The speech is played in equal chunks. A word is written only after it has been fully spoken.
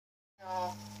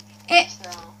No.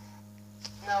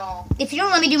 No. If you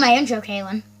don't let me do my intro,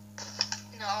 Kaylin.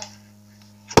 No.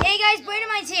 Hey guys, Brandon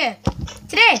Mine's here.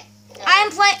 Today, I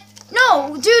am playing.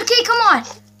 No, dude, Kate, come on.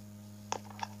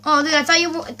 Oh, dude, I thought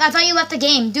you left the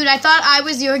game, dude. I thought I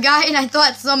was your guy, and I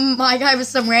thought my guy was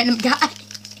some random guy.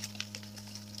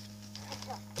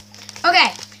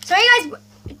 Okay, so hey guys,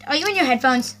 are you in your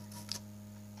headphones?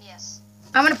 Yes.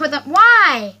 I'm gonna put them.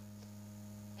 Why?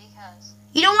 Because.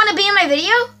 You don't want to be in my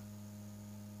video?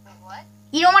 Wait, what?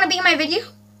 You don't want to be in my video?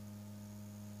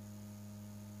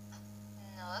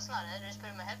 No, that's not it. I just put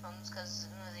in my headphones because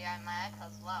my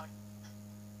iPod's loud.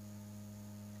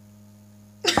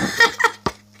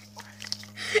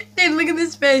 Dude, look at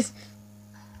this face.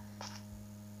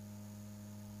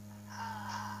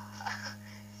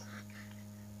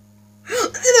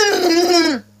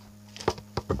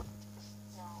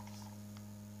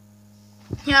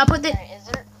 Yeah, I'll put the. Right, is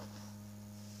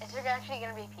there actually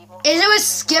gonna be people? Is there a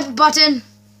skip button?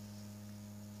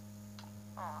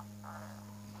 Oh, I don't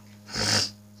know.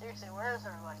 Seriously, where is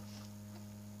everybody?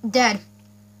 Dead.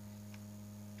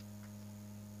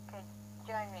 Okay,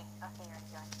 join me. Okay, you're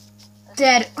join.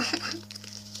 Dead.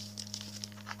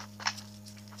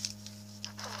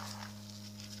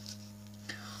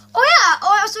 Oh yeah.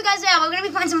 Oh, also guys, yeah, we're gonna be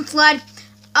playing some Flood.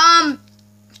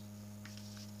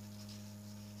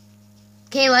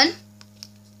 Kaylin,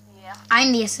 Yeah,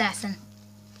 I'm the assassin.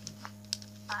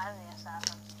 I'm the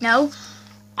assassin. No.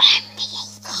 I'm the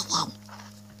assassin.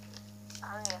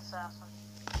 I'm the assassin.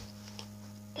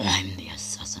 I'm the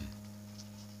assassin.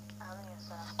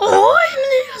 Oh, I'm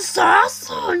the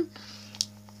assassin.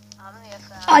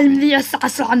 I'm the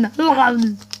assassin. I'm the assassin. I'm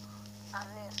the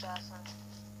assassin.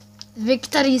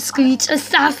 Victory screech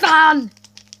assassin. I'm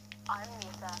the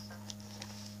assassin.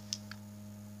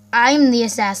 I'm the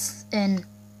assassin.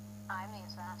 I'm the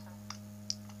assassin.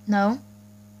 No.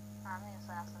 I'm the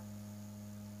assassin.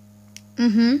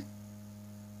 Mm-hmm.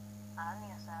 I'm the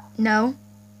assassin. No.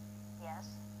 Yes.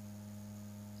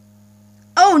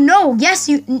 Oh no. Yes,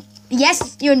 you.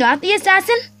 Yes, you're not the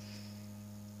assassin.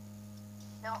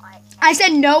 No, I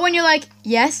said no when you're like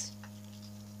yes.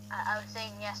 I was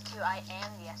saying yes to I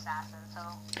am the assassin, so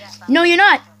yes. No, you're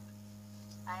not.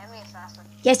 I am the assassin.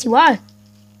 Yes, you are.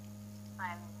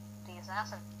 I'm the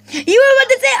assassin. You were about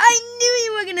to say. I knew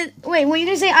you were gonna. Wait, were you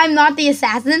gonna say I'm not the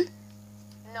assassin?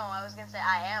 No, I was gonna say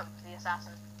I am the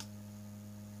assassin.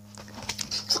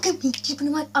 Look at me, deep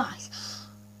into my eyes.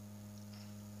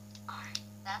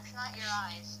 That's not your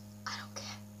eyes. I don't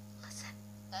care. Listen.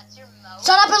 That's your mouth.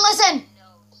 Shut up and listen.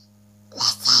 Nose.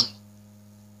 Listen.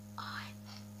 I'm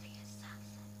the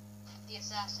assassin. The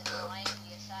assassin. No, I am the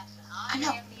assassin. I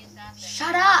know. am the assassin.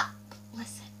 Shut up.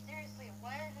 Listen. Seriously,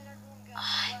 where did everyone go?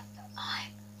 I'm Left us.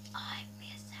 the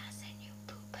assassin, you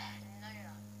poophead. No, you're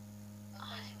not.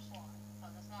 Let's play some SWAT. Oh,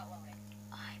 that's not loading.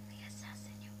 I'm the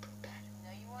assassin, you poophead.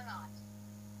 No, you are not.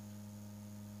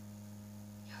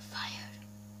 You're fired.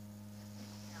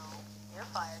 No, you're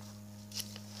fired.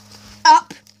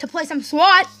 Up to play some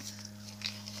SWAT.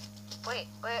 Wait.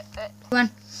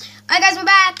 Alright guys, we're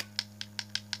back.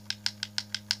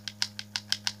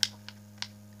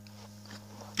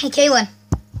 Hey Kaylin. Yeah.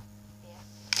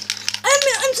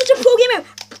 I'm such a pro gamer.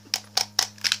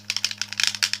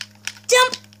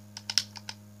 Jump.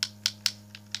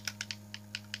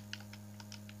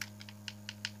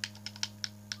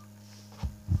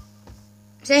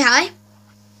 Say hi.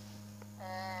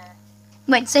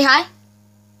 Wait, say hi.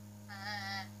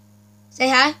 Say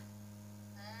hi.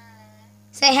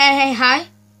 Say hey hi.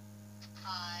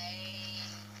 Hi.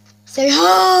 Say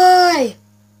hi.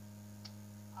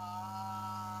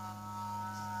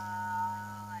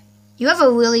 Hi. You have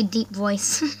a really deep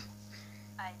voice.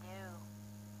 I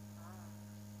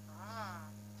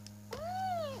do.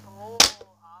 Oh,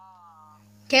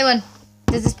 Kaylin,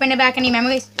 does this bring back any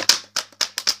memories? No.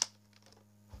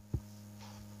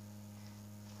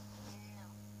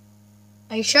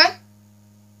 Are you sure?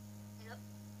 Nope.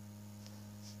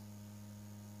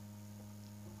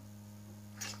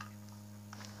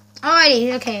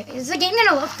 Alrighty, okay. Is the game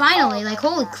gonna load finally? Like,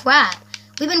 holy crap.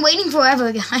 We've been waiting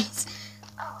forever, guys.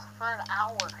 Oh, for an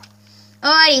hour.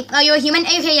 Alrighty. Oh, you're a human?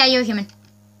 Okay, yeah, you're a human.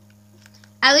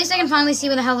 At least I can finally see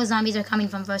where the hell the zombies are coming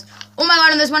from first. Oh my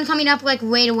god, and there's one coming up, like,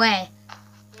 right away.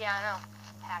 Yeah, I know.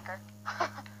 Hacker.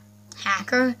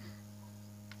 Hacker?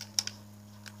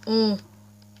 Oh.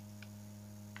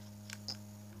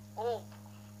 Oh.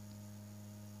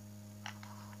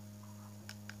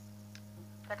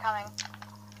 They're coming.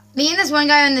 Me and this one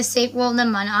guy are in the safe. Well, never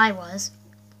mind. I was.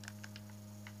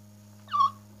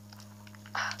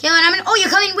 Kaylin, I'm in. Oh, you're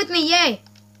coming with me. Yay.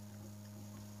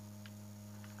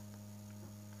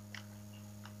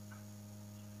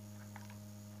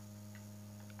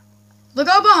 Look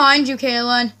out behind you,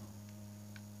 Kaylin.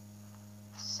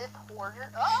 Sith Hoarder.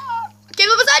 Ah!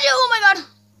 Kaylin beside you. Oh my god.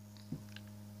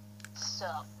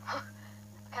 Sup.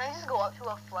 Can I just go up to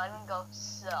a flag and go,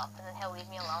 sup, and then he'll leave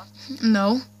me alone?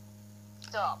 No.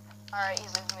 Sup. Alright,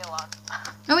 he's leaving me alone.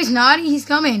 No, he's not. He's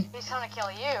coming. He's gonna kill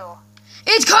you.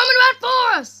 It's coming right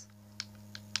for us.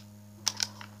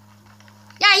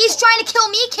 Yeah, he's trying to kill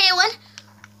me, Kaylin.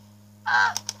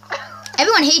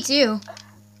 Everyone hates you.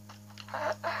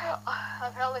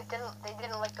 Apparently they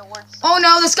didn't like the words. Oh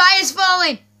no, the sky is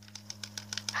falling.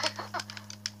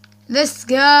 The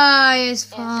sky is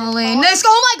falling. Oh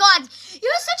my god,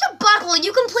 you're such a buckle.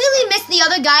 You completely missed the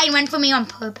other guy and went for me on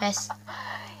purpose.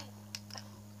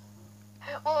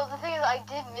 Well, the thing is, I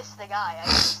did miss the guy. I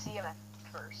didn't see him at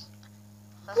first.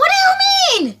 What do you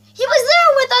mean? He was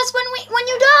there with us when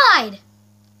you died.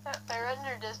 My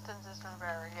render distance isn't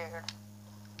very good.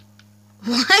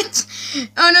 What?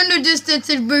 An under distance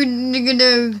is big.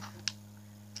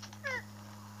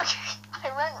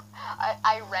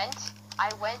 I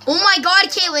went. Oh my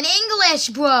god, Kaylin, English,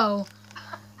 bro.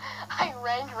 I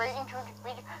ran right into the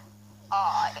video.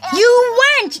 You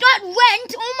went, not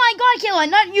went. Oh my god, Kaylin,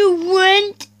 not you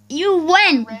went. You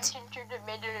went. I ran into the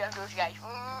middle of those guys.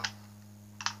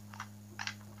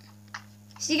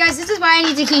 See, guys, this is why I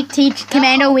need to teach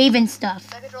Cammando wave and stuff.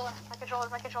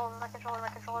 My controller.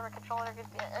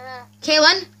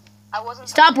 Kaylin, I wasn't.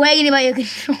 stop bragging about your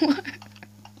controller.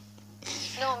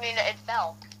 No, I mean it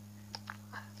fell.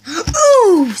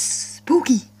 Ooh,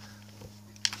 spooky.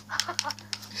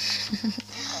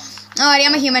 Alrighty,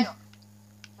 I'm a human.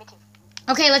 Me too.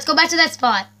 Okay, let's go back to that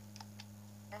spot.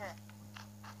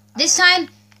 This time,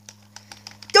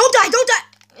 don't die.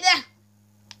 Yeah.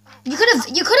 You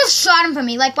could have shot him for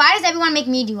me. Like, why does everyone make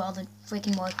me do all the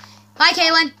freaking work? Bye,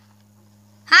 Kaylin.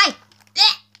 Hi.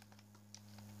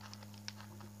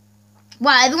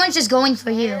 Wow, everyone's just going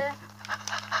for you.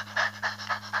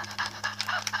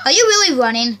 Are you really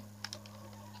running?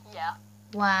 Yeah.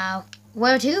 Wow.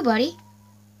 Where to, buddy?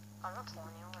 I'm not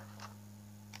telling you where.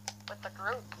 With the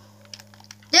group.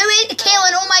 There is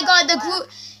Kaylin. Oh my God, the group.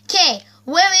 Okay,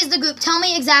 where is the group? Tell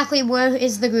me exactly where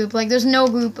is the group. Like, there's no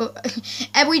group.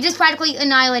 And we just practically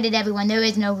annihilated everyone. There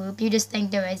is no group. You just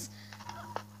think there is.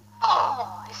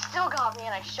 Oh, he still got me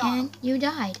and I shot him. And you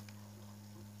died.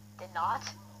 Did not.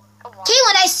 Come on.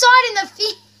 Kaylin, I saw it in the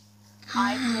feed.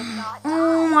 I did not die.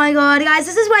 Oh my god, guys,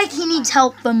 this is why he needs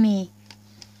help from me.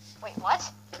 Wait,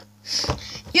 what?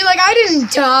 You're like, I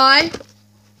didn't die.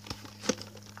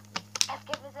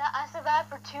 I survived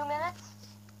for 2 minutes?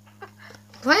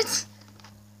 What?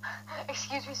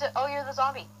 Excuse me, sir. Oh, you're the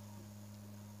zombie.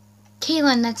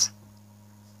 Kaylin, that's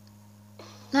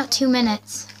not 2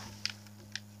 minutes.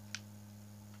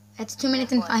 That's 2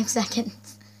 minutes and 5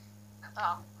 seconds.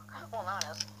 Oh. Well, now it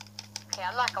is. Okay,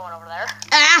 I'm not going over there.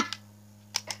 Ah!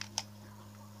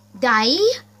 Die.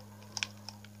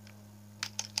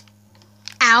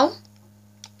 Ow.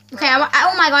 Okay,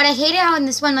 oh my god, I hate it how in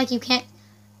this one, like, you can't.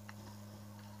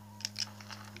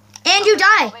 And you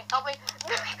die. Help me.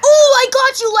 Oh, I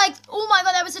got you, like, oh my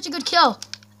god, that was such a good kill.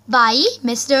 Bye,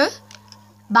 mister.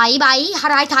 Bye.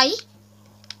 Harai Tai.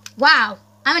 Wow,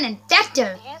 I'm an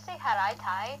infector. Did you say Harai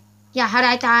Tai? Yeah,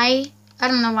 Harai Tai. I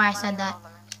don't know why I said that.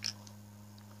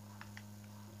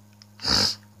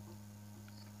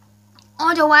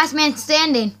 Oh, the last man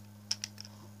standing.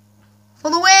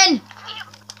 For the win.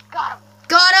 Got him.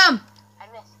 Got him. I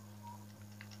missed.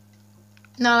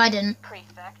 No, I didn't.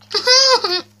 Prefect.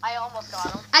 I almost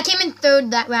got him. I came in third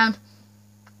that round.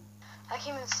 I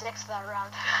came in 6th that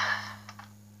round.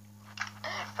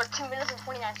 For 2 minutes and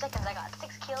 29 seconds, I got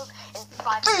 6 kills and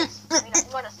 5 assists. I mean,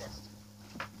 1 assist.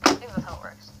 I think that's how it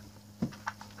works.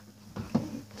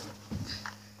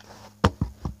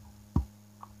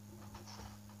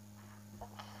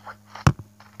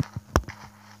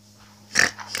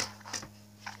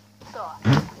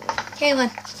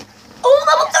 Kaylin. Oh,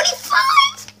 level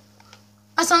 35!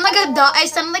 I sound like a dog. I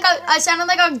sounded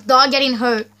like a dog getting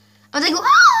hurt. I was like,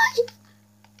 ah!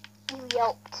 You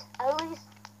yelped. At least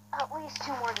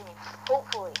 2 more games.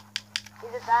 Hopefully. Is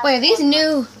it that? Wait, are these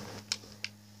new?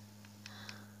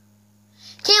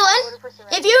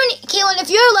 Kaylin, if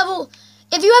you're level,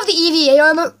 if you have the EVA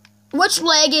armor, which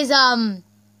leg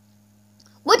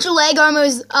armor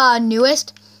is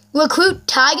newest? Recruit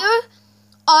Tiger,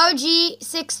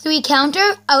 RG63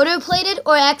 counter, outer plated,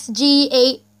 or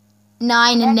XG89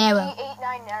 narrow?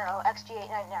 XG89 narrow.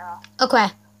 XG89 narrow.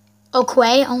 Okay.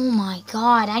 Okay. Oh my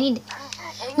god, I need.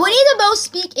 We need to both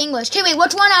speak English. Okay, wait.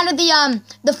 Which one out of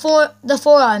the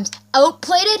forearms?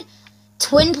 Outplated,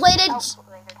 twin plated.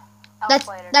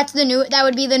 Outplated. That's the new. That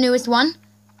would be the newest one.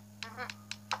 Mm-hmm.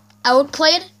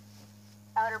 Outplated.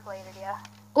 Powder bladed, yeah.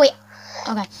 Wait.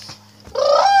 Okay.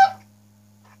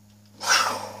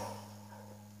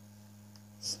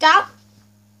 Stop.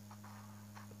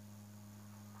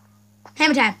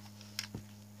 Hammer time.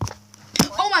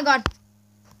 Oh my god.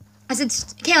 I said,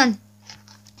 Kaylin,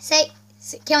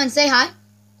 Kaylin, say hi.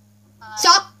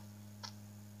 Stop.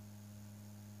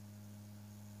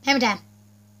 Hammer time.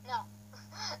 No.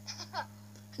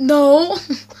 No.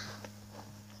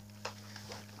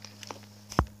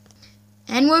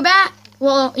 And we're back.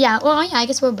 Well, yeah, I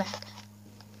guess we're back.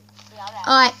 Yeah, I'm out.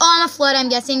 Alright. Oh, I'm a flood, I'm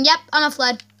guessing. Yep, I'm a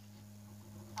flood.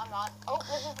 I'm not. Oh,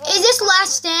 Is this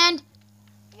last stand?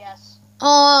 Yes.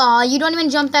 Oh, you don't even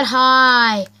jump that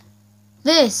high.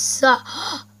 This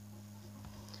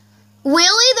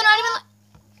Really? They're not even...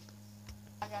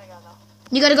 I gotta go, though.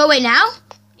 You gotta go right now?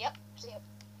 Yep. See you.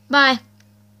 Bye.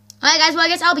 Alright, guys, well, I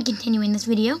guess I'll be continuing this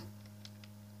video.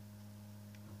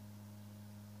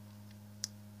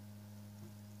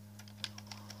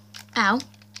 Ow.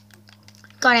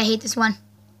 God, I hate this one.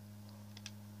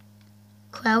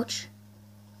 Crouch.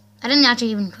 I didn't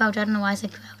actually even crouch. I don't know why I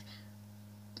said crouch.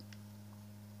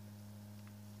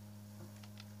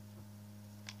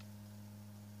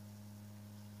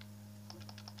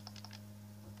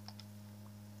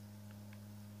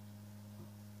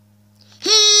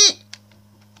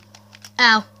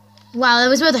 Ow. Wow, that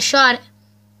was worth a shot.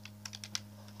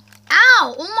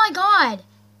 Ow! Oh my god.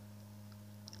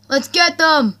 Let's get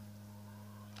them.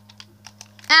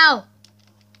 Ow.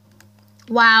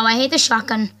 Wow, I hate the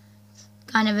shotgun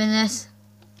kind of in this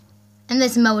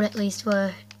mode, at least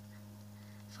for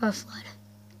a flood.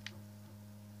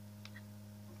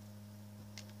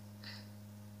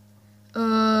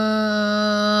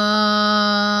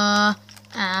 I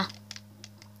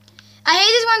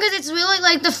hate this one because it's really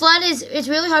like it's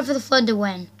really hard for the flood to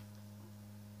win.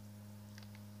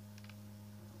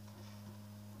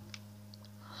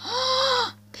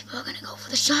 People are gonna go for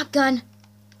the shotgun.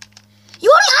 You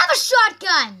already have a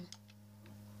shotgun!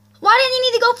 Why didn't you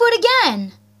need to go for it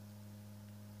again?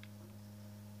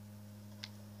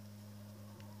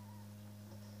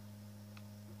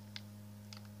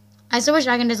 I still wish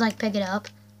I can just like pick it up.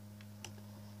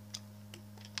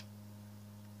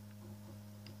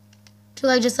 To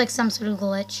like just like some sort of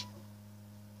glitch.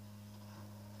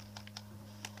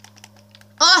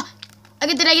 Oh!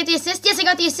 Did I get the assist? Yes, I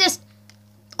got the assist.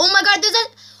 Oh my god,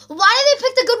 why did they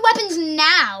pick the good weapons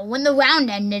now when the round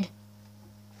ended?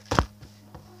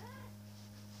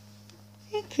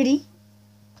 Hey, kitty.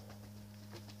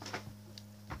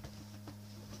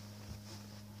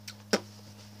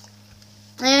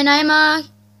 And I'm,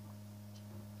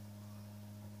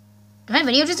 did my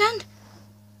video just end?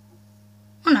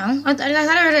 Oh no, I thought I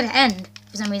heard it end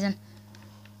for some reason.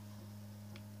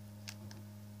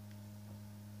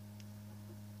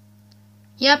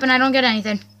 Yep, and I don't get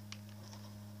anything.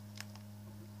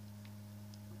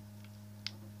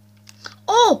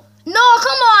 Oh, no, come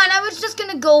on. I was just going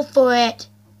to go for it.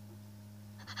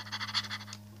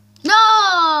 No.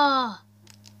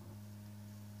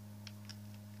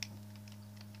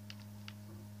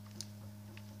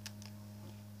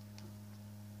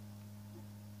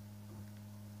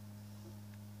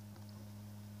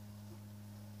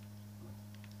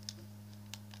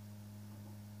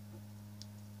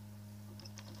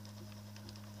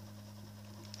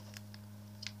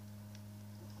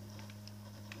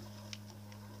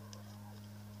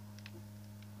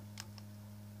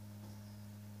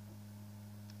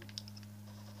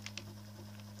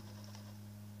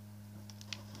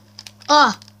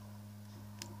 Oh.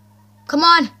 Come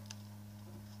on.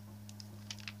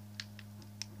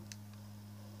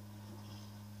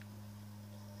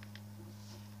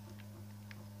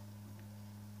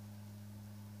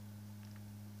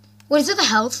 What is it, the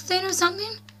health thing or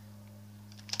something?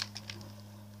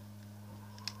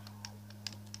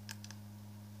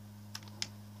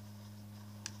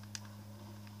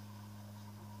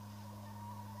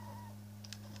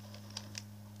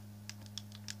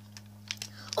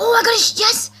 Oh, I got a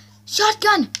yes!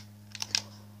 Shotgun!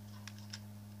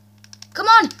 Come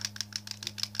on!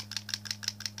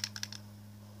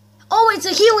 Oh, it's a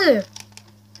healer!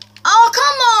 Oh,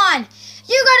 come on!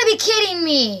 You gotta be kidding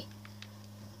me!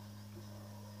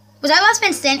 Was I last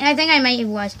man standing? I think I might have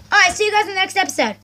was. Alright, see you guys in the next episode.